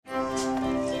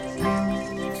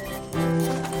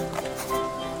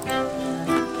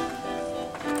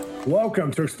Welcome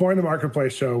to Exploring the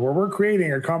Marketplace show, where we're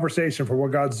creating a conversation for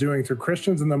what God's doing through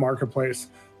Christians in the marketplace.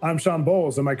 I'm Sean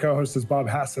Bowles, and my co-host is Bob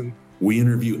Hassan. We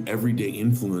interview everyday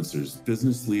influencers,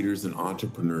 business leaders, and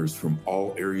entrepreneurs from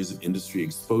all areas of industry,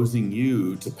 exposing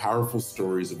you to powerful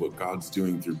stories of what God's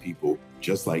doing through people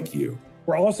just like you.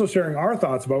 We're also sharing our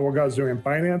thoughts about what God's doing in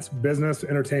finance, business,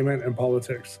 entertainment, and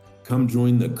politics. Come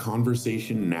join the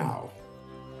conversation now.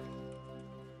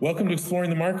 Welcome to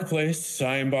Exploring the Marketplace.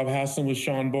 I am Bob Hassan with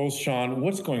Sean Bowles. Sean,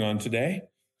 what's going on today?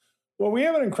 Well, we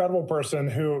have an incredible person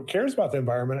who cares about the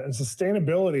environment and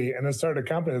sustainability and has started a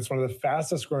company that's one of the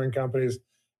fastest growing companies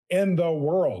in the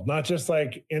world, not just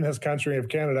like in his country of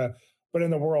Canada, but in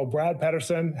the world. Brad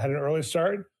Pedersen had an early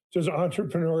start to his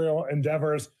entrepreneurial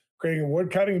endeavors, creating a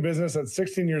woodcutting business at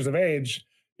 16 years of age.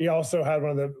 He also had one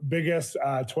of the biggest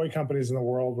toy companies in the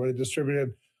world where they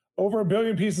distributed over 1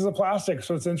 billion pieces of plastic.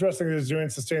 So it's interesting that he's doing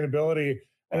sustainability,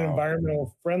 an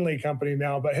environmental friendly company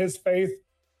now, but his faith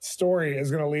story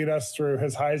is going to lead us through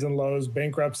his highs and lows,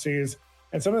 bankruptcies,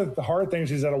 and some of the hard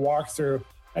things he's had to walk through.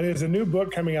 And there's a new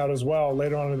book coming out as well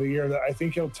later on in the year that I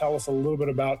think he'll tell us a little bit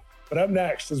about. But up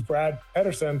next is Brad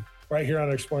Pedersen right here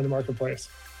on Exploring the Marketplace.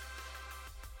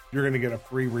 You're going to get a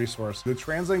free resource, the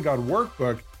Translating God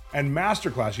Workbook and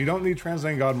Masterclass. You don't need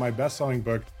Translating God, my best-selling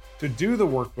book, to do the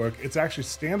workbook. It's actually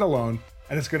standalone,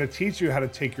 and it's going to teach you how to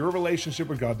take your relationship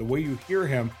with God, the way you hear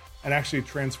him, and actually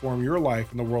transform your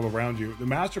life and the world around you. The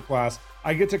masterclass,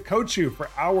 I get to coach you for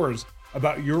hours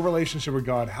about your relationship with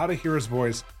God, how to hear his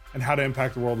voice, and how to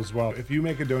impact the world as well. If you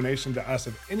make a donation to us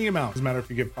of any amount, doesn't matter if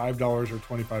you give $5 or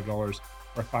 $25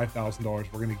 or $5,000, we're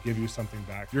going to give you something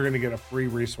back. You're going to get a free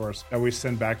resource that we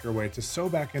send back your way to sow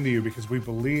back into you, because we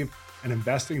believe in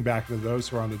investing back into those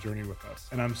who are on the journey with us.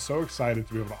 And I'm so excited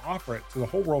to be able to offer it to the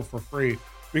whole world for free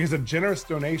because of generous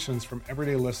donations from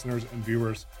everyday listeners and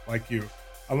viewers like you.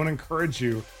 I want to encourage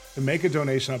you to make a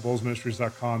donation at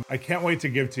bowlesministries.com. I can't wait to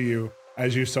give to you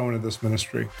as you sow into this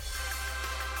ministry.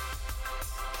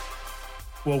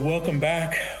 Well, welcome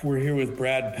back. We're here with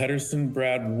Brad Pedersen.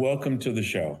 Brad, welcome to the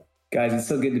show. Guys, it's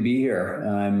so good to be here.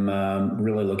 I'm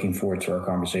really looking forward to our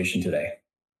conversation today.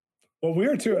 Well, we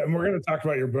are too, and we're going to talk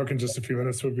about your book in just a few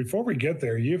minutes. But before we get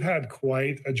there, you've had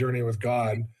quite a journey with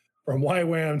God, from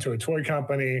YWAM to a toy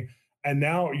company, and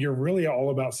now you're really all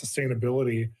about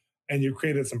sustainability. And you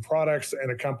created some products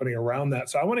and a company around that.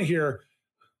 So I want to hear,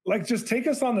 just take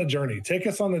us on the journey. Take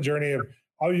us on the journey of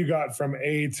how you got from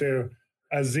A to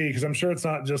a Z, because I'm sure it's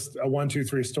not just a 1, 2,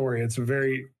 3 story. It's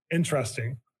very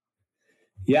interesting.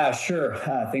 Yeah, sure.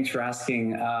 Thanks for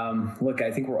asking. Look, I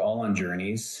think we're all on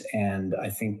journeys, and I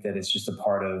think that it's just a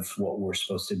part of what we're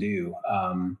supposed to do.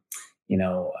 I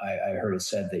heard it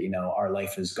said that, our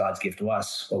life is God's gift to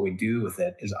us. What we do with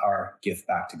it is our gift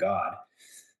back to God.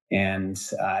 And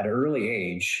at an early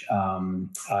age,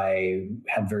 I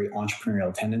had very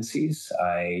entrepreneurial tendencies.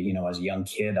 As a young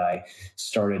kid, I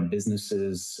started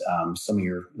businesses. Some of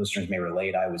your listeners may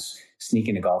relate. I was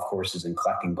sneaking to golf courses and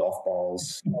collecting golf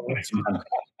balls, sometimes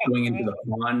going into the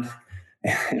pond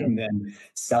and then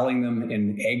selling them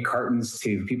in egg cartons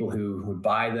to people who would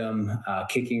buy them, I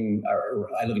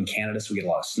live in Canada, so we get a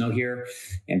lot of snow here,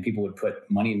 and people would put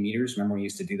money in meters. Remember we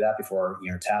used to do that before,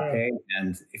 tap pay?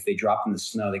 And if they dropped in the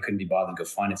snow, they couldn't be bothered to go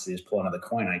find it, so they just pull another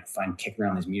coin. I'd kick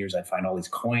around these meters, I'd find all these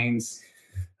coins.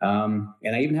 And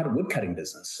I even had a woodcutting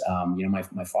business.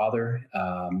 My father,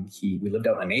 we lived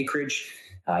out in an acreage.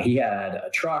 He had a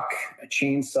truck, a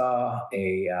chainsaw,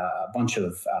 a bunch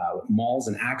of mauls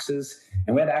and axes,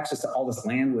 and we had access to all this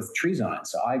land with trees on it.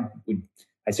 So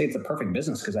I'd say it's a perfect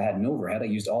business because I had no overhead. I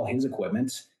used all his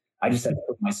equipment. I just had to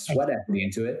put my sweat equity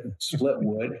into it, split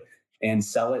wood, and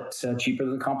sell it cheaper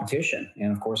than the competition.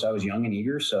 And of course, I was young and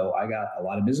eager, so I got a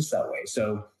lot of business that way.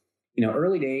 So,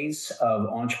 early days of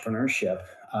entrepreneurship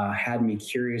had me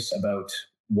curious about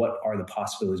what are the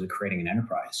possibilities of creating an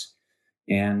enterprise.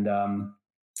 And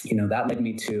that led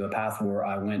me to a path where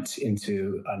I went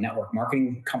into a network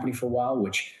marketing company for a while,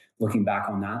 which, looking back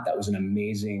on that was an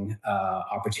amazing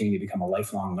opportunity to become a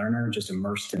lifelong learner, just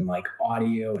immersed in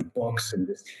audio and books and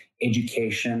just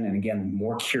education. And again,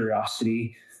 more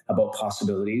curiosity about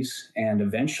possibilities. And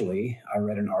eventually I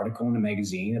read an article in a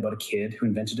magazine about a kid who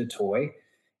invented a toy.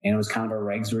 And it was kind of a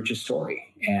rags to riches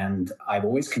story. And I've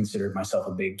always considered myself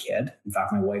a big kid. In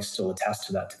fact, my wife still attests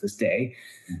to that to this day.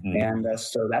 Mm-hmm. And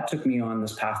so that took me on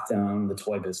this path down the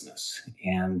toy business.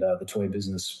 And the toy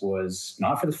business was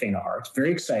not for the faint of heart.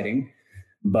 Very exciting,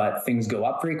 but things go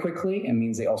up very quickly and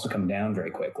means they also come down very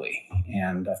quickly.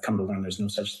 And I've come to learn there's no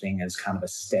such thing as kind of a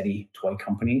steady toy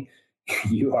company.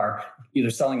 You are either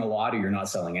selling a lot or you're not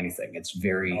selling anything. It's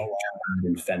very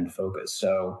and fend focused.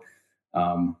 So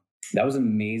That was an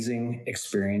amazing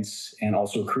experience and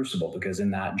also a crucible, because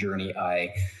in that journey,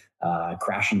 I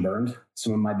crashed and burned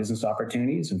some of my business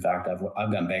opportunities. In fact,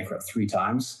 I've gone bankrupt 3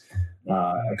 times.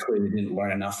 I clearly didn't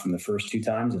learn enough from the first 2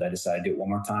 times that I decided to do it one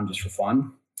more time just for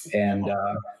fun. And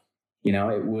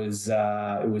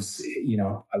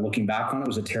looking back on it, it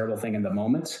was a terrible thing in the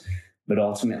moment, but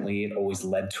ultimately it always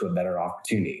led to a better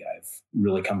opportunity. I've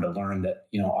really come to learn that,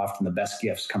 often the best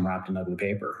gifts come wrapped in ugly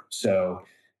paper. So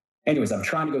anyways, I'm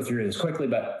trying to go through this quickly,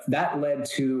 but that led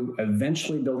to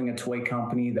eventually building a toy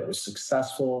company that was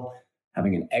successful,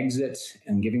 having an exit,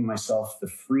 and giving myself the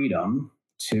freedom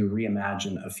to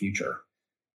reimagine a future.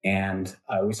 And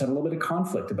I always had a little bit of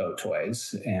conflict about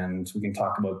toys, and we can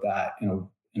talk about that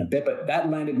in a bit, but that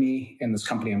landed me in this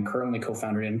company I'm currently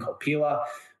co-founder in called Pila.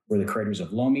 We're the creators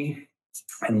of Lomi,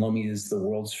 and Lomi is the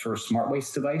world's first smart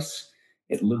waste device.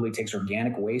 It literally takes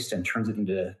organic waste and turns it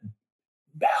into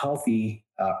healthy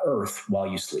earth while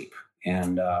you sleep.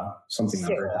 And something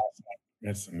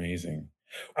that's amazing.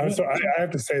 So I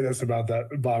have to say this about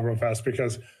that, Bob, real fast,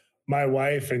 because my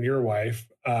wife and your wife,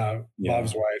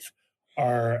 Bob's wife,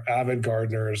 are avid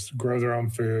gardeners, grow their own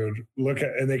food,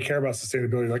 and they care about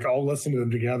sustainability. Like, I'll listen to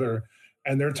them together,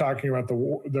 and they're talking about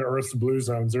the Earth's blue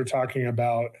zones. They're talking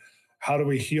about how do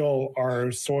we heal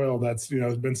our soil that's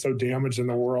been so damaged in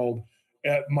the world.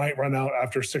 It might run out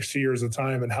after 60 years of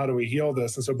time, and how do we heal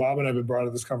this? And so Bob and I have been brought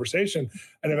into this conversation,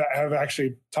 and have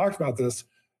actually talked about this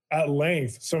at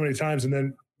length so many times. And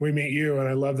then we meet you, and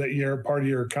I love that you're part of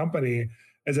your company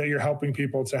is that you're helping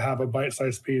people to have a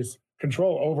bite-sized piece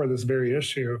control over this very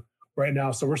issue right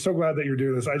now. So we're so glad that you're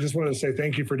doing this. I just wanted to say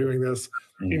thank you for doing this,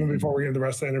 even before we get into the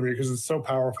rest of the interview, because it's so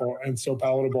powerful and so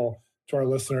palatable to our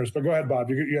listeners. But go ahead, Bob,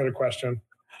 you had a question.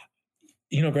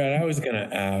 Brad, I was going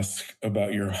to ask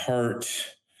about your heart.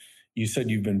 You said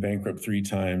you've been bankrupt 3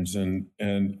 times, and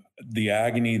the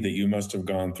agony that you must have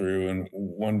gone through, and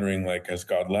wondering, like, has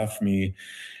God left me?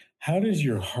 How does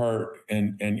your heart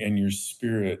and your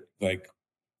spirit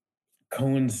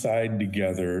coincide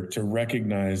together to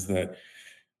recognize that,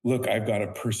 look, I've got to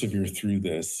persevere through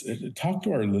this? Talk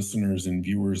to our listeners and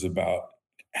viewers about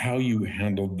how you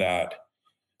handled that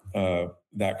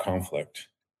conflict.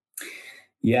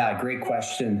 Yeah, great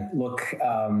question. Look,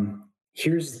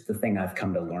 here's the thing I've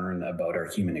come to learn about our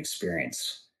human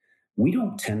experience. We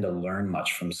don't tend to learn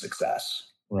much from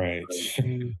success. Right.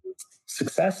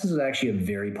 Success is actually a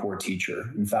very poor teacher.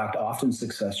 In fact, often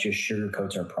success just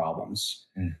sugarcoats our problems.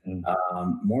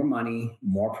 More money,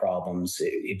 more problems.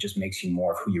 It just makes you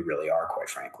more of who you really are, quite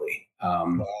frankly.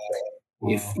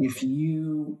 If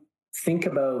you think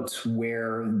about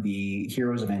where the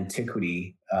heroes of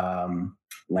antiquity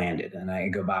landed, and I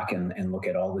go back and look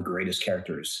at all the greatest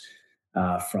characters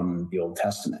from the Old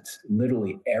Testament,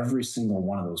 literally every single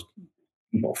one of those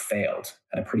people failed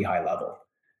at a pretty high level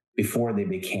before they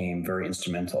became very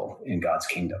instrumental in God's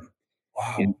kingdom.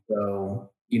 Wow. And so,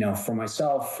 for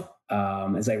myself,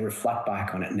 as I reflect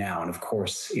back on it now, and of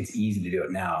course it's easy to do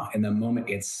it now, in the moment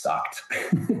it sucked.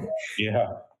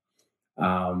 Yeah.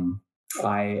 I've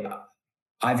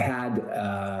had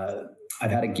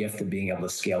a gift of being able to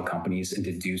scale companies and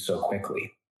to do so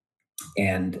quickly.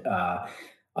 And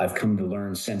I've come to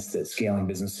learn since that scaling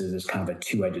businesses is kind of a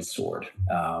two-edged sword.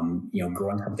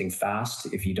 Growing something fast,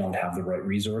 if you don't have the right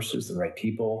resources, the right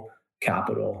people,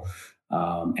 capital,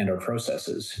 and our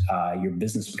processes, your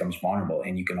business becomes vulnerable,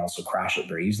 and you can also crash it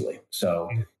very easily. So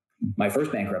my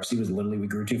first bankruptcy was literally we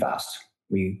grew too fast.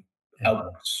 We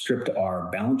outstripped our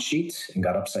balance sheet and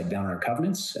got upside down on our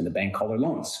covenants, and the bank called our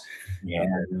loans. Yeah.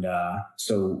 And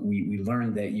so we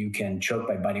learned that you can choke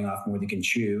by biting off more than you can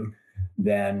chew,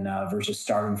 than versus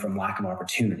starving from lack of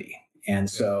opportunity. And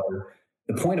so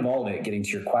the point of all of it, getting to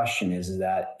your question, is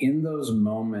that in those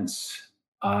moments,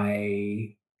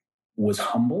 I was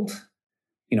humbled.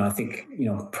 I think,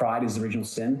 pride is the original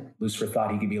sin. Lucifer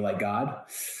thought he could be like God,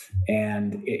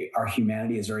 and our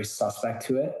humanity is very suspect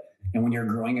to it. And when you're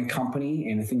growing a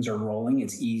company and things are rolling,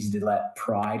 it's easy to let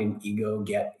pride and ego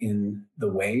get in the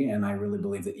way. And I really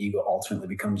believe that ego ultimately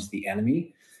becomes the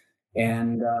enemy.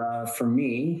 And for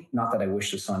me, not that I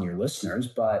wish this on your listeners,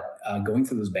 but going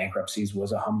through those bankruptcies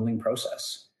was a humbling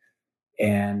process,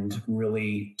 and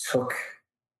really took,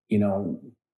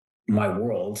 my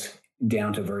world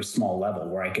down to a very small level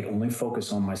where I could only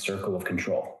focus on my circle of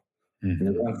control. And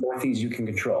there's only 4 things you can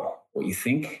control: what you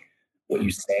think, what you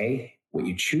say, what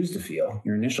you choose to feel.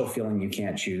 Your initial feeling you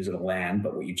can't choose, it'll land,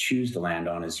 but what you choose to land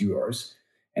on is yours.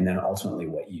 And then ultimately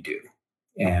what you do.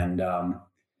 And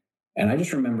I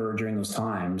just remember during those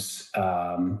times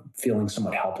feeling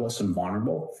somewhat helpless and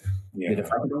vulnerable, that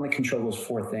if I could only control those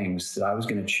 4 things, that I was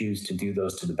going to choose to do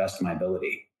those to the best of my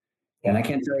ability. And I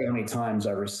can't tell you how many times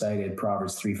I recited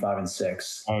Proverbs 3, 5, and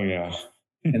 6. Oh, yeah.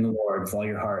 In the Lord with all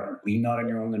your heart, lean not on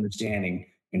your own understanding.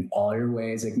 In all your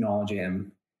ways, acknowledge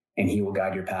him, and he will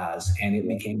guide your paths. And it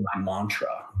became my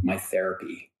mantra, my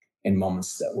therapy in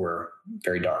moments that were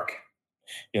very dark.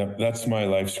 Yeah, that's my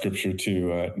life scripture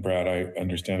too, Brad. I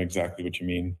understand exactly what you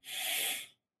mean.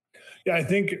 Yeah, I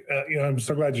think I'm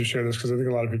so glad you shared this, because I think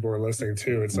a lot of people are listening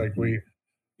too. It's like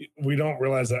we don't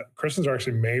realize that Christians are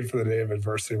actually made for the day of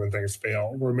adversity when things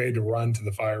fail. We're made to run to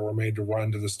the fire. We're made to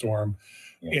run to the storm.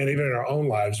 Yeah. And even in our own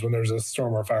lives, when there's a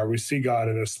storm or fire, we see God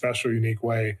in a special, unique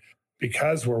way,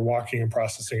 because we're walking and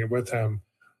processing it with him,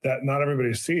 that not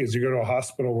everybody sees. You go to a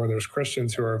hospital where there's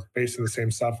Christians who are facing the same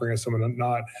suffering as someone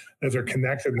not, as they're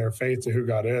connected in their faith to who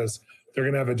God is, they're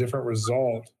going to have a different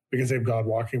result because they have God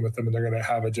walking with them, and they're going to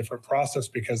have a different process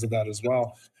because of that as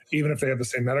well, even if they have the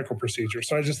same medical procedure.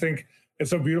 So I just think it's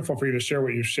so beautiful for you to share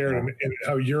what you've shared, and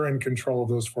how you're in control of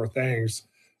those four things.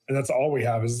 And that's all we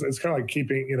have. It's kind of like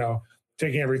keeping,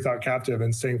 taking every thought captive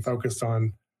and staying focused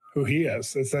on who he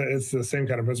is. It's the same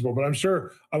kind of principle. But I'm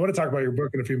sure I want to talk about your book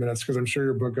in a few minutes, because I'm sure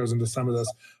your book goes into some of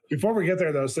this. Before we get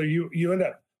there, though, so you end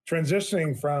up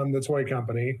transitioning from the toy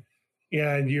company,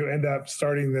 and you end up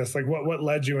starting this. Like, what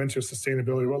led you into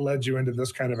sustainability? What led you into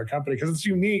this kind of a company? Because it's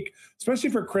unique, especially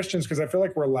for Christians, because I feel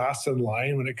like we're last in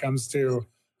line when it comes to,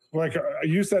 like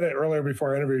you said it earlier before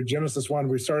our interview, Genesis 1,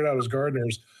 we started out as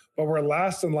gardeners, but we're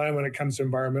last in line when it comes to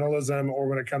environmentalism, or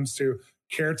when it comes to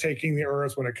caretaking the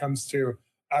earth, when it comes to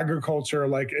agriculture.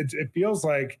 Like it feels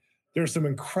like there's some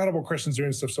incredible Christians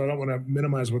doing stuff, so I don't want to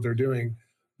minimize what they're doing,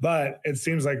 but it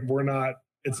seems like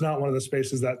it's not one of the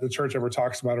spaces that the church ever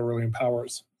talks about or really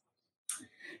empowers.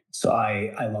 So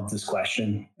I love this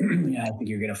question. I think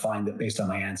you're going to find that based on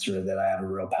my answer that I have a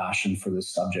real passion for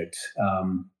this subject.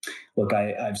 Look,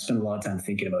 I've spent a lot of time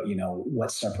thinking about,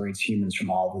 what separates humans from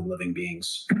all the living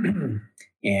beings.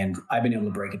 And I've been able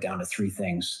to break it down to three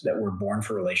things: that we're born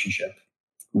for relationship.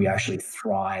 We actually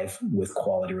thrive with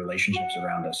quality relationships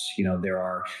around us. There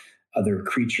are other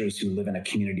creatures who live in a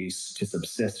community to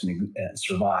subsist and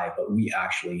survive, but we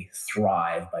actually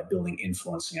thrive by building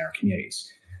influence in our communities.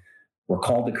 We're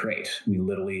called to create. We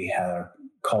literally are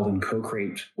called and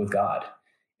co-create with God.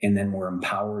 And then we're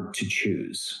empowered to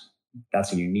choose.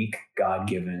 That's a unique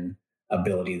God-given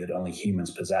ability that only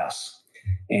humans possess.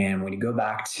 And when you go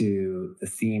back to the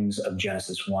themes of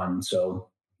Genesis 1, so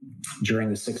during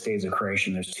the 6 days of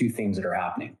creation, there's two things that are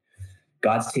happening.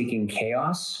 God's taking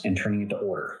chaos and turning it to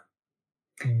order.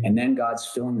 And then God's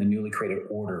filling the newly created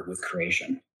order with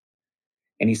creation.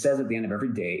 And he says at the end of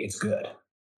every day, it's good.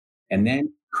 And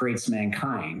then creates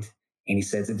mankind, and he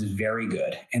says it's very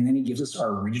good. And then he gives us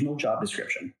our original job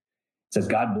description. It says,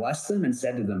 God blessed them and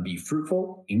said to them, be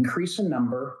fruitful, increase in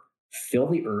number, fill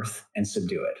the earth, and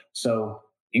subdue it. So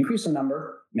increase in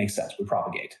number makes sense. We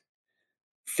propagate.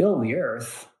 Fill the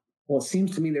earth. Well, it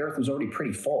seems to me the earth was already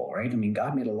pretty full, right? I mean,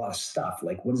 God made a lot of stuff.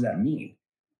 Like, what does that mean?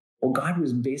 Well, God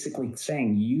was basically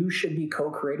saying, you should be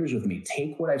co-creators with me.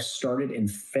 Take what I've started and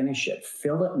finish it.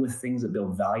 Fill it with things that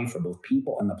build value for both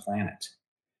people and the planet.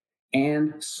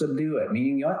 And subdue it,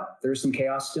 meaning, there's some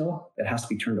chaos still that has to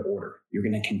be turned to order. You're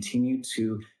going to continue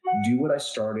to do what I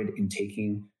started in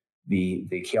taking the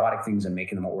chaotic things and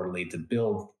making them orderly to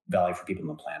build value for people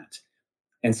on the planet.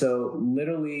 And so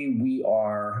literally we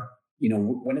are,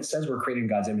 when it says we're created in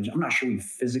God's image, I'm not sure we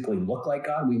physically look like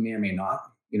God. We may or may not.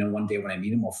 One day when I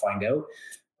meet him, we'll find out.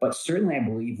 But certainly I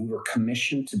believe we were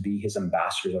commissioned to be his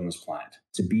ambassadors on this planet,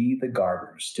 to be the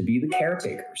gardeners, to be the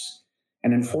caretakers.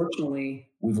 And unfortunately,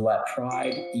 we've let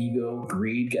pride, ego,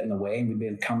 greed get in the way, and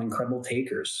we've become incredible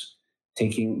takers,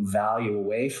 taking value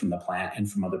away from the planet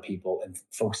and from other people and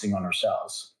focusing on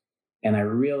ourselves. And I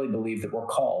really believe that we're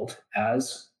called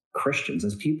as Christians,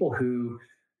 as people who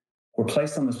were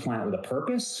placed on this planet with a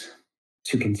purpose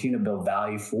to continue to build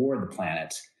value for the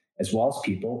planet as well as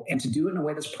people, and to do it in a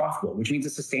way that's profitable, which means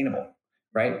it's sustainable,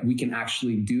 right? We can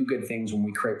actually do good things when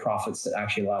we create profits that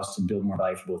actually allow us to build more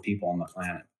value for both people on the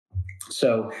planet.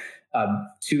 So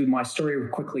to my story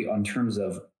quickly on terms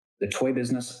of the toy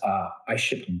business, I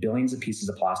shipped billions of pieces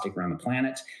of plastic around the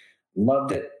planet.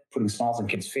 Loved it. Putting smiles on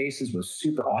kids' faces was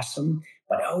super awesome.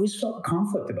 But I always felt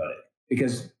conflict about it,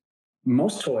 because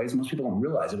most people don't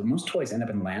realize it, but most toys end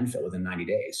up in landfill within 90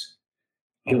 days.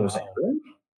 People are saying, really?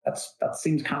 That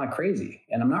seems kind of crazy.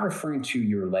 And I'm not referring to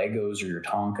your Legos or your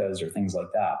Tonkas or things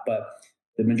like that, but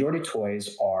the majority of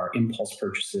toys are impulse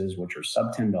purchases, which are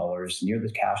sub $10 near the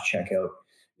cash checkout.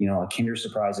 A Kinder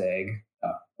Surprise egg.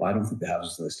 Well, I don't think they have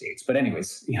this in the States, but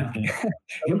anyways,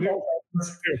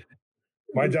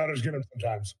 My daughter's get them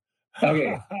sometimes.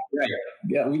 Okay, right.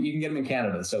 Yeah, you can get them in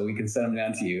Canada, so we can send them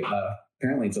down to you.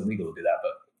 Apparently, it's illegal to do that,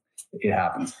 but It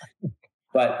happens.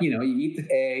 But you eat the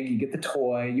egg, you get the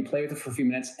toy, you play with it for a few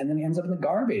minutes, and then it ends up in the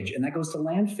garbage, and that goes to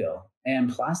landfill.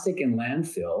 And plastic in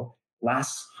landfill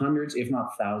lasts hundreds, if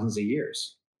not thousands, of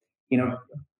years. You know,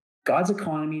 God's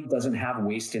economy doesn't have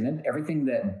waste in it. Everything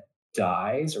that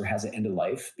dies or has an end of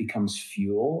life becomes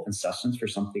fuel and sustenance for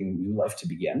something new life to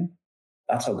begin.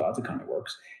 That's how God's economy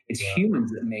works. It's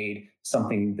humans that made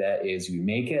something that is, we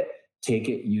make it, take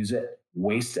it, use it,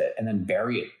 waste it, and then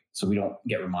bury it so we don't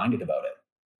get reminded about it.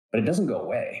 But it doesn't go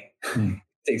away. It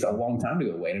takes a long time to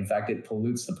go away. And in fact, it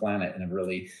pollutes the planet in a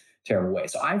really terrible way.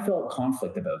 So I felt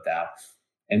conflict about that.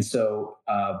 And so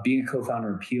being a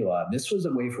co-founder of Pila, this was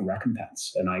a way for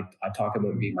recompense. And I talk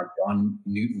about being my John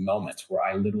Newton moment, where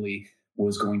I literally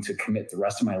was going to commit the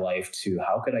rest of my life to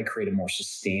how could I create a more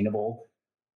sustainable,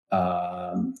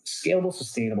 scalable,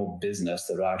 sustainable business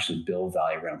that will actually build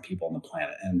value around people on the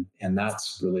planet. And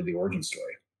that's really the origin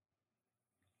story.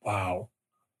 Wow.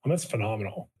 Well, that's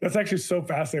phenomenal. That's actually so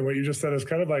fascinating. What you just said is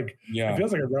kind of like, it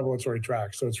feels like a revelatory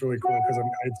track. So it's really cool because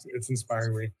it's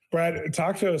inspiring me. Brad,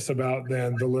 talk to us about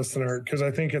then the listener, because I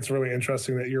think it's really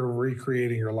interesting that you're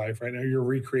recreating your life right now. You're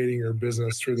recreating your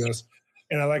business through this.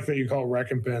 And I like that you call it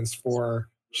recompense for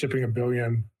shipping 1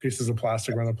 billion pieces of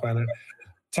plastic around the planet.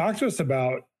 Talk to us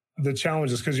about the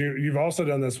challenges, because you've also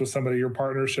done this with somebody. Your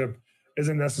partnership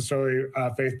isn't necessarily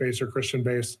faith-based or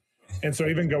Christian-based. And so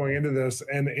even going into this,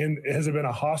 and has it been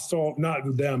a hostile,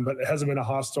 not them, but has it been a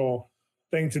hostile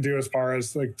thing to do as far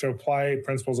as like to apply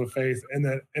principles of faith in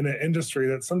an industry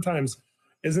that sometimes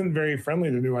isn't very friendly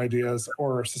to new ideas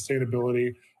or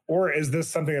sustainability? Or is this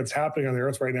something that's happening on the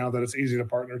earth right now that it's easy to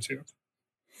partner to?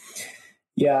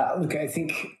 Yeah, look, I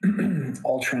think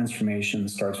all transformation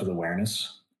starts with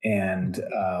awareness. And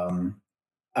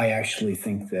I actually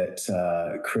think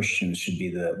that Christians should be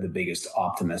the biggest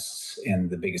optimists and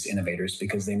the biggest innovators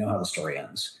because they know how the story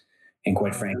ends. And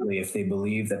quite frankly, if they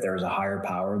believe that there is a higher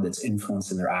power that's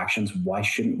influencing their actions, why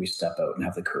shouldn't we step out and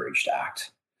have the courage to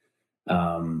act?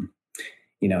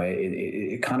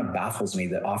 It kind of baffles me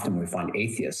that often we find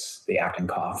atheists, they act in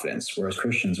confidence, whereas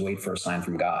Christians wait for a sign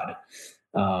from God.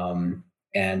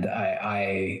 And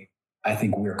I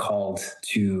think we're called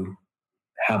to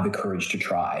have the courage to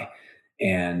try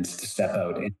and to step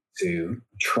out and to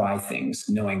try things,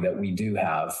 knowing that we do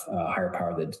have a higher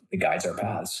power that guides our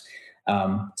paths.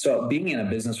 So being in a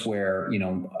business where,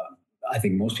 I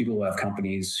think most people who have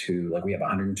companies who, like, we have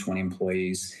 120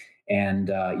 employees and,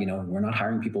 we're not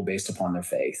hiring people based upon their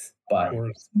faith, but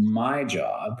it's my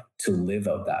job to live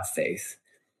out that faith.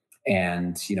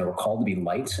 And, we're called to be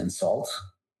light and salt.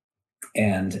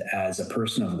 And as a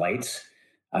person of light,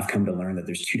 I've come to learn that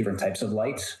there's two different types of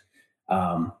light.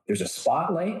 There's a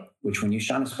spotlight, which when you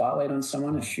shine a spotlight on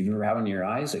someone, if you've ever had in your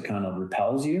eyes, it kind of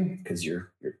repels you because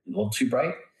you're a little too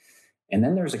bright. And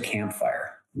then there's a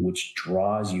campfire, which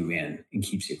draws you in and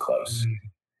keeps you close. Mm-hmm.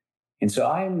 And so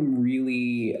I'm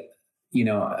really,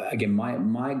 again,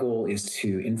 my goal is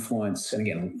to influence, and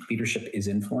again, leadership is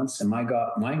influence. And my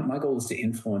goal is to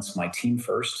influence my team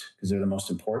first because they're the most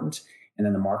important, and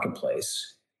then the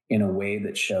marketplace in a way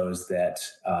that shows that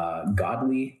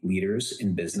godly leaders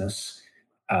in business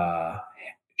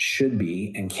should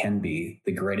be and can be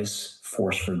the greatest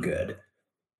force for good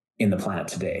in the planet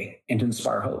today, and to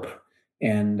inspire hope.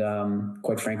 And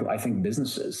quite frankly, I think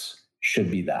businesses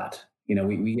should be that.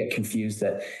 We get confused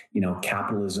that,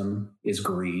 capitalism is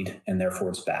greed and therefore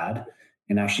it's bad.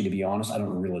 And actually, to be honest, I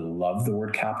don't really love the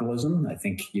word capitalism. I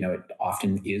think, it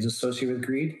often is associated with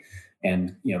greed.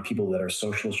 And, people that are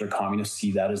socialists or communists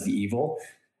see that as the evil.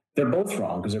 They're both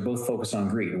wrong because they're both focused on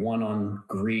greed. One on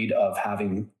greed of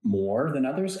having more than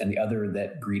others, and the other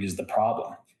that greed is the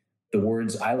problem. The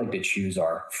words I like to choose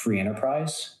are free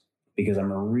enterprise, because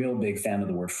I'm a real big fan of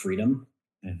the word freedom.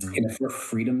 Mm-hmm. And if we're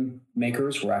freedom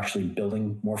makers, we're actually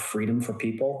building more freedom for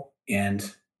people.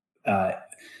 And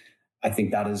I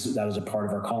think that is a part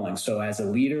of our calling. So as a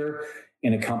leader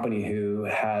in a company who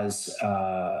has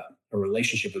a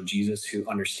relationship with Jesus, who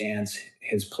understands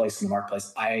his place in the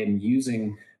marketplace, I am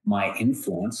using my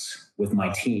influence with my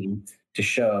team to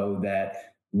show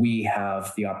that we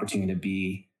have the opportunity to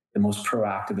be the most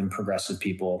proactive and progressive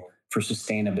people for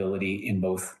sustainability in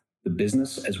both the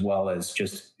business as well as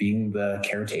just being the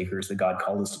caretakers that God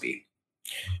called us to be.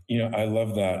 I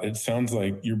love that. It sounds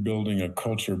like you're building a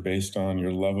culture based on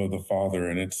your love of the Father,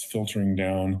 and it's filtering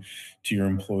down to your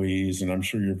employees, and I'm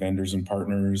sure your vendors and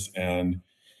partners, and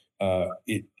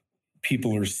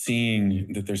people are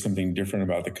seeing that there's something different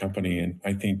about the company. And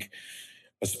I think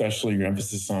especially your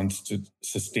emphasis on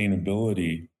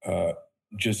sustainability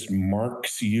just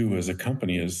marks you as a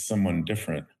company as someone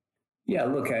different. Yeah,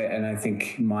 look, I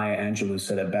think Maya Angelou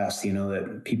said it best,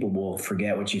 that people will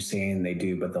forget what you say and they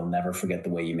do, but they'll never forget the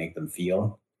way you make them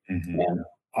feel. Mm-hmm. And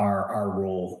our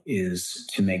role is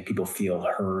to make people feel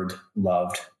heard,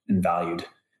 loved, and valued,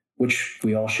 which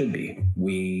we all should be.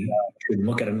 We should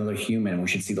look at another human. We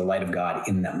should see the light of God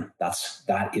in them.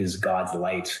 That is God's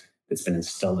light that's been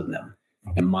instilled in them.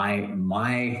 And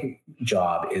my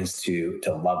job is to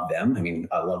love them. I mean,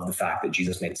 I love the fact that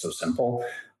Jesus made it so simple.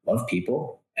 Love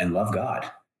people and love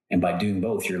God. And by doing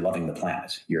both, you're loving the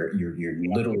planet. You're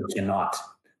literally cannot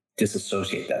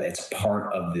disassociate that. It's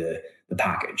part of the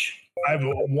package. I have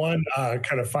one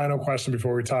kind of final question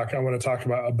before we talk. I want to talk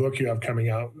about a book you have coming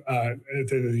out at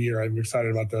the end of the year. I'm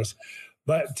excited about this.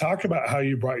 But talk about how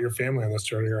you brought your family on this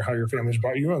journey, or how your family's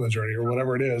brought you on the journey, or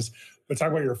whatever it is. But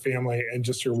talk about your family and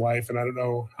just your wife. And I don't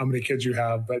know how many kids you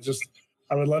have, but just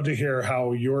I would love to hear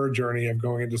how your journey of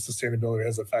going into sustainability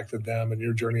has affected them, and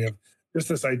your journey of just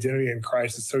this identity in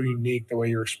Christ is so unique. The way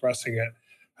you're expressing it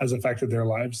has affected their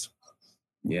lives.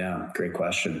 Yeah, great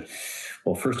question.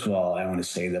 Well, first of all, I want to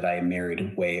say that I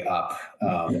married way up.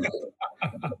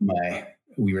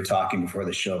 We were talking before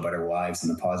the show about our wives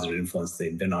and the positive influence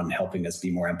they've been on helping us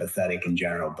be more empathetic in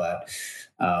general. But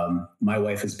my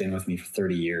wife has been with me for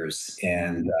 30 years,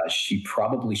 and she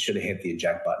probably should have hit the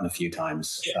eject button a few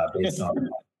times based on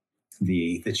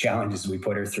the challenges we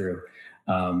put her through.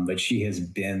 But she has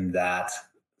been that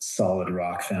solid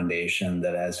rock foundation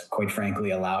that has, quite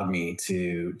frankly, allowed me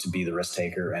to be the risk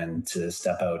taker and to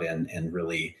step out and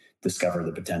really discover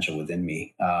the potential within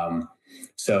me.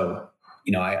 So,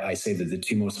 I say that the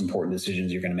two most important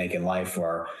decisions you're going to make in life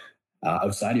are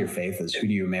outside of your faith is who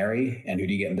do you marry and who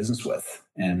do you get in business with,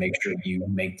 and make sure you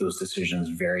make those decisions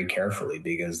very carefully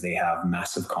because they have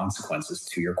massive consequences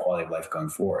to your quality of life going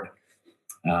forward.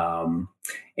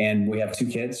 And we have two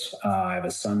kids. I have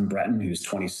a son, Breton, who's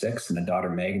 26, and a daughter,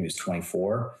 Megan, who's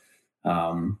 24.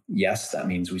 Yes, that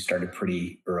means we started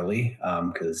pretty early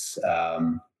because,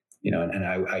 and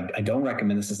I don't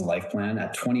recommend this as a life plan.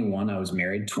 At 21, I was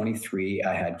married. 23,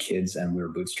 I had kids, and we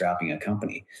were bootstrapping a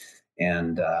company.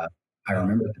 And I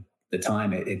remember the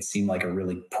time it seemed like a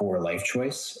really poor life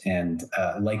choice, and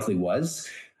likely was.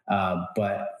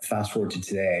 But fast forward to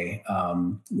today,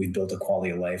 we've built a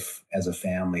quality of life as a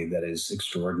family that is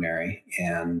extraordinary,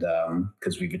 and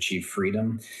because we've achieved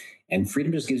freedom, and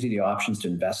freedom just gives you the options to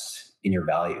invest in your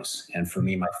values. And for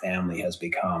me, my family has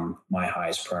become my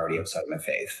highest priority outside of my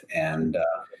faith. And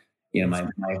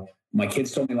my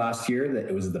kids told me last year that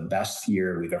it was the best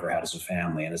year we've ever had as a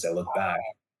family. And as I look back,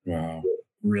 wow, it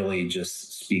really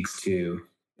just speaks to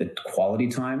the quality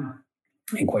time,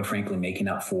 and quite frankly, making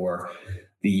up for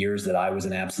the years that I was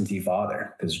an absentee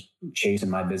father, because chasing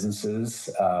my businesses,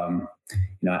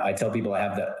 I tell people I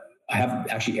have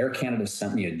actually Air Canada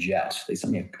sent me a jet. They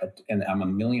sent me and I'm a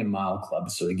Million Mile Club.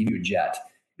 So they give you a jet.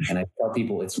 And I tell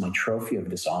people it's my trophy of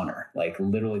dishonor. Like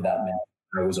literally that meant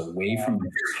I was away from my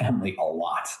family a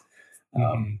lot.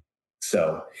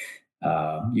 So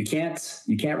you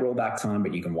can't roll back time,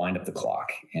 but you can wind up the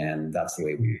clock. And that's the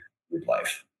way we live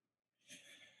life.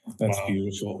 That's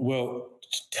beautiful. Well,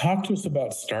 talk to us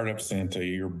about Startup Santa,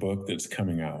 your book that's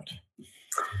coming out.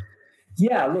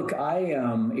 Yeah, look,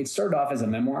 it started off as a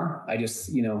memoir. I just,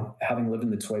 having lived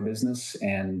in the toy business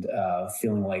and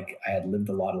feeling like I had lived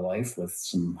a lot of life with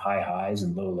some high highs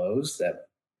and low lows, that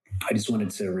I just wanted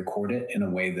to record it in a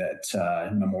way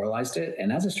that memorialized it.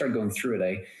 And as I started going through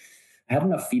it, I had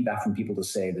enough feedback from people to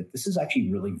say that this is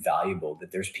actually really valuable,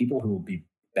 that there's people who will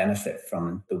benefit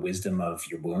from the wisdom of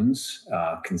your wounds,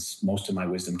 because most of my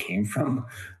wisdom came from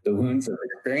the wounds of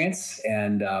experience.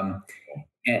 And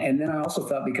then I also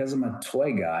thought, because I'm a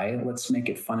toy guy, let's make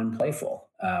it fun and playful.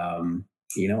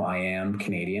 I am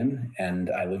Canadian and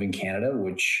I live in Canada,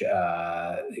 which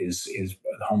is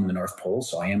home in the North Pole.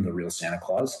 So I am the real Santa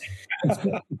Claus.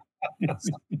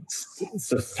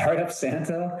 So Startup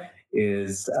Santa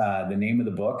is the name of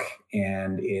the book,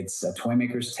 and it's a toy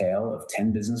maker's tale of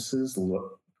 10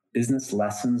 business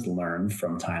lessons learned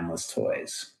from timeless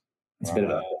toys. It's a bit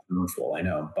of a mouthful, I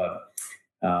know, but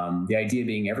the idea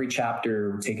being every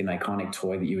chapter would take an iconic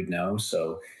toy that you would know.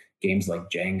 So games like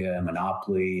Jenga,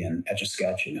 Monopoly, and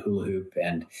Etch-a-Sketch, and Hula Hoop,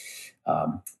 and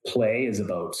play is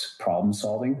about problem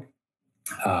solving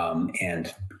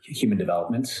and human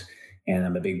development. And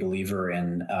I'm a big believer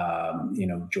in,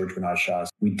 George Bernard Shaw's,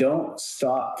 we don't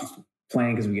stop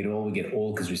playing because we get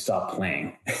old because we stop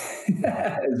playing,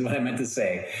 is what I meant to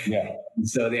say. Yeah.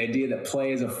 So the idea that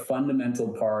play is a fundamental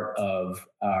part of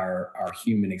our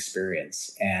human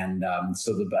experience. And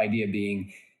so the idea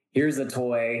being, here's the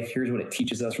toy, here's what it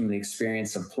teaches us from the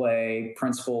experience of play,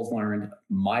 principles learned,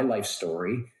 my life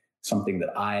story, something that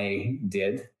I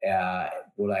did,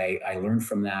 what I learned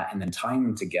from that, and then tying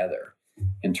them together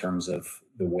in terms of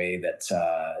the way that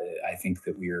I think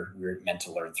that we're meant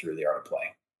to learn through the art of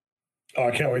play. Oh,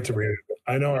 I can't wait to read it.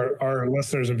 I know our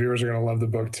listeners and viewers are going to love the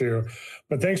book too.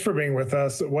 But thanks for being with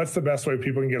us. What's the best way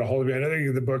people can get a hold of you? I know they can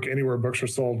get the book anywhere books are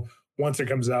sold once it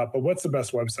comes out, but what's the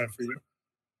best website for you?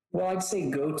 Well, I'd say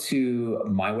go to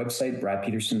my website,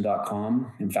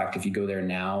 bradpedersen.com. In fact, if you go there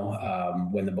now,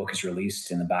 when the book is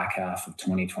released in the back half of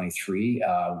 2023,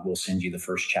 we'll send you the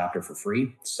first chapter for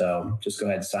free. So just go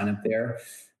ahead and sign up there.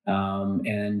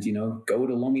 And go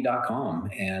to lomi.com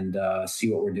and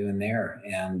see what we're doing there.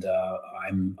 And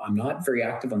I'm not very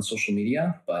active on social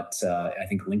media, but I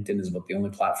think LinkedIn is about the only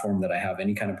platform that I have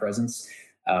any kind of presence.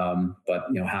 But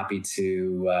happy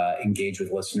to engage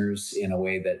with listeners in a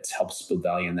way that helps build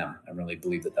value in them. I really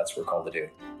believe that that's what we're called to do.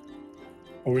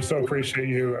 Well, we so appreciate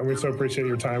you, and we so appreciate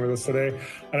your time with us today.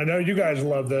 And I know you guys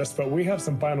love this, but we have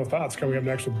some final thoughts coming up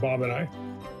next with Bob and I.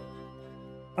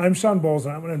 I'm Sean Bowles,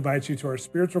 and I'm going to invite you to our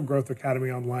Spiritual Growth Academy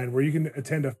online, where you can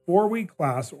attend a 4-week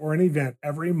class or an event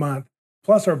every month.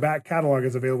 Plus, our back catalog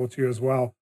is available to you as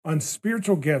well on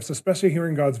spiritual gifts, especially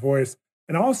hearing God's voice,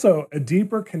 and also a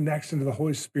deeper connection to the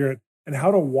Holy Spirit and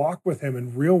how to walk with him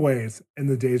in real ways in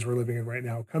the days we're living in right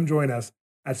now. Come join us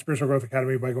at Spiritual Growth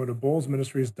Academy by going to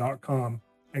bowlesministries.com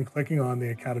and clicking on the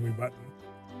Academy button.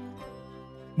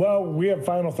 Well, we have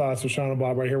final thoughts with Sean and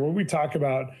Bob right here, where we talk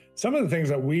about some of the things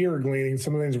that we are gleaning,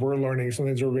 some of the things we're learning, some of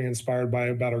the things we're being inspired by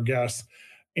about our guests.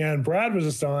 And Brad was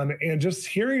just on, and just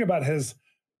hearing about his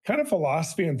kind of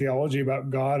philosophy and theology about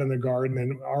God and the garden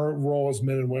and our role as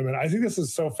men and women. I think this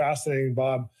is so fascinating,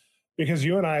 Bob, because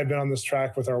you and I have been on this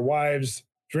track with our wives,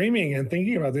 dreaming and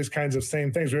thinking about these kinds of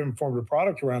same things. We haven't formed a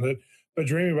product around it, but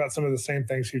dreaming about some of the same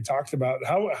things he talked about.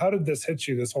 How did this hit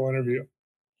you, this whole interview?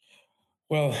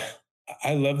 Well,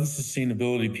 I love the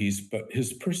sustainability piece, but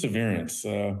his perseverance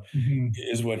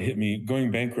is what hit me. Going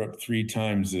bankrupt 3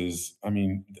 times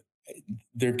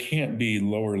there can't be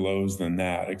lower lows than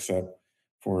that, except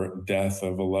for death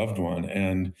of a loved one.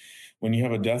 And when you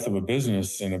have a death of a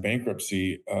business and a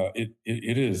bankruptcy,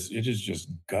 it is just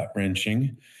gut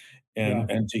wrenching.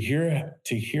 And to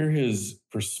hear his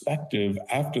perspective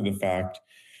after the fact,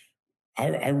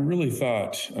 I really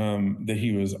thought that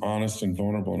he was honest and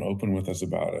vulnerable and open with us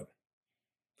about it.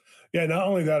 Yeah, not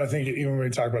only that, I think even when we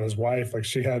talk about his wife, like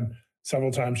she had several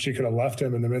times she could have left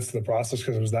him in the midst of the process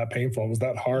because it was that painful, it was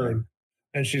that hard.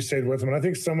 And she stayed with him. And I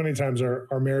think so many times our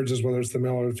marriages, whether it's the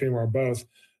male or the female or both,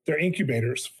 they're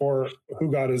incubators for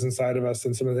who God is inside of us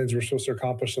and some of the things we're supposed to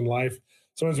accomplish in life.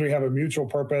 Sometimes we have a mutual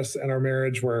purpose in our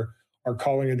marriage where our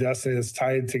calling and destiny is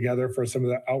tied together for some of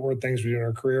the outward things we do in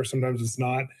our career. Sometimes it's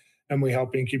not, and we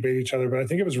help incubate each other. But I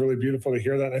think it was really beautiful to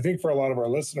hear that. And I think for a lot of our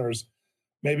listeners,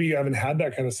 maybe you haven't had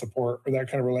that kind of support or that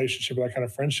kind of relationship or that kind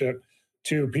of friendship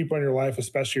to people in your life,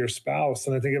 especially your spouse.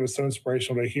 And I think it was so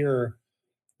inspirational to hear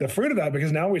the fruit of that,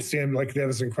 because now we see them like they have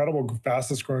this incredible,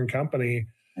 fastest growing company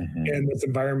in this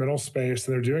environmental space.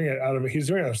 And they're doing it he's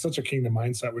doing it out of such a kingdom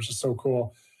mindset, which is so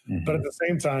cool. But at the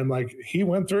same time, like he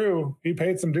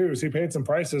paid some dues, he paid some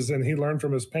prices, and he learned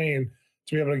from his pain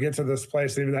to be able to get to this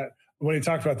place. Even that, when he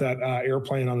talked about that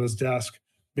airplane on his desk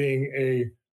being a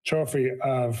trophy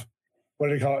of, what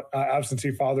do you call it?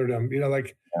 Absentee fatherdom.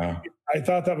 I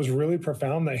thought that was really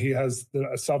profound, that he has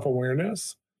the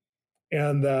self-awareness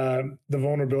and the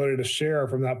vulnerability to share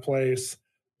from that place,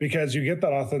 because you get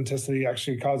that authenticity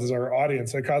actually causes our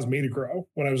audience. It caused me to grow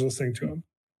when I was listening to him.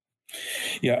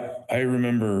 Yeah, I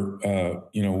remember,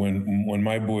 when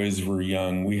my boys were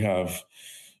young. We have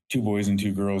 2 boys and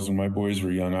 2 girls. When my boys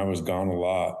were young, I was gone a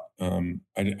lot.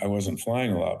 I wasn't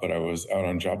flying a lot, but I was out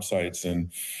on job sites,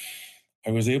 and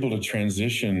I was able to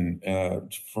transition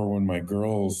for when my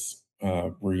girls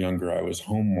were younger. I was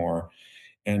home more,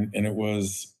 and it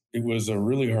was a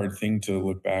really hard thing to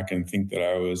look back and think that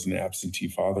I was an absentee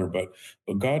father. But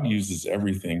God uses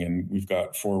everything, and we've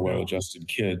got 4 well-adjusted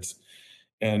kids.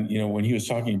 And when he was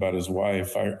talking about his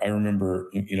wife, I remember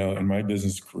in my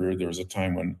business career there was a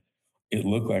time when it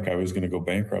looked like I was going to go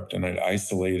bankrupt, and I'd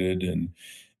isolated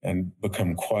and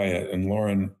become quiet. And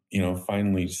Lauren,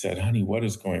 finally said, "Honey, what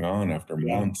is going on?" After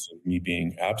months of me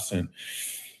being absent.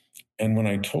 And when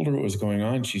I told her what was going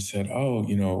on, she said,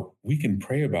 "Oh, we can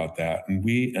pray about that."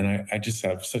 And I just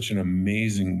have such an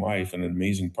amazing wife and an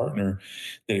amazing partner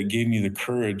that it gave me the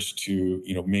courage to,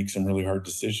 make some really hard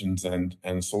decisions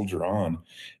and soldier on.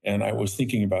 And I was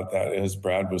thinking about that as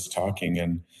Brad was talking,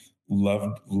 and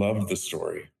loved the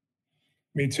story.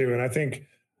 Me too. And I think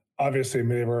obviously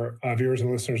many of our viewers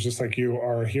and listeners, just like you,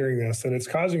 are hearing this, and it's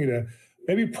causing you to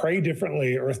maybe pray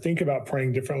differently or think about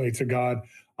praying differently to God.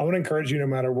 I want to encourage you, no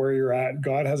matter where you're at,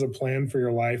 God has a plan for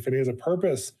your life and he has a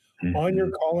purpose on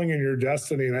your calling and your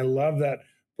destiny. And I love that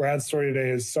Brad's story today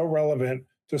is so relevant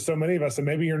to so many of us. And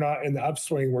maybe you're not in the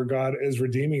upswing where God is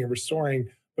redeeming and restoring,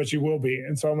 but you will be.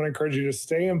 And so I'm going to encourage you to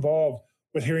stay involved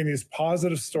with hearing these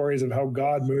positive stories of how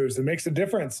God moves. It makes a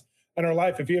difference in our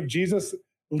life. If you have Jesus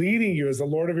leading you as the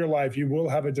Lord of your life, you will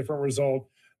have a different result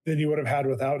than you would have had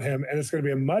without him. And it's going to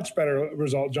be a much better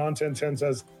result. John 10:10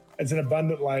 says it's an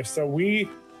abundant life. So we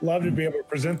love to be able to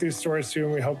present these stories to you,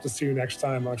 and we hope to see you next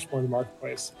time on Exploring the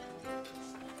Marketplace.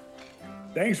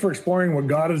 Thanks for exploring what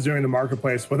God is doing in the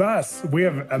marketplace. With us, we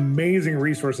have amazing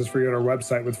resources for you at our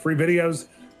website with free videos,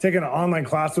 take an online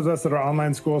class with us at our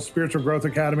online school, Spiritual Growth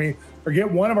Academy, or get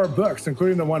one of our books,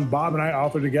 including the one Bob and I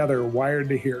authored together, Wired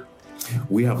to Hear.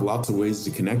 We have lots of ways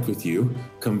to connect with you.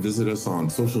 Come visit us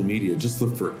on social media. Just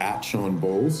look for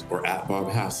 @SeanBowles or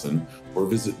 @BobHassan, or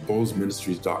visit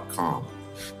bowlesministries.com.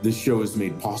 This show is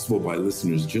made possible by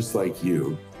listeners just like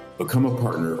you. Become a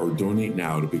partner or donate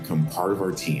now to become part of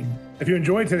our team. If you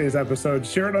enjoyed today's episode,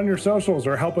 share it on your socials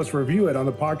or help us review it on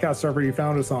the podcast server you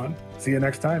found us on. See you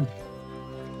next time.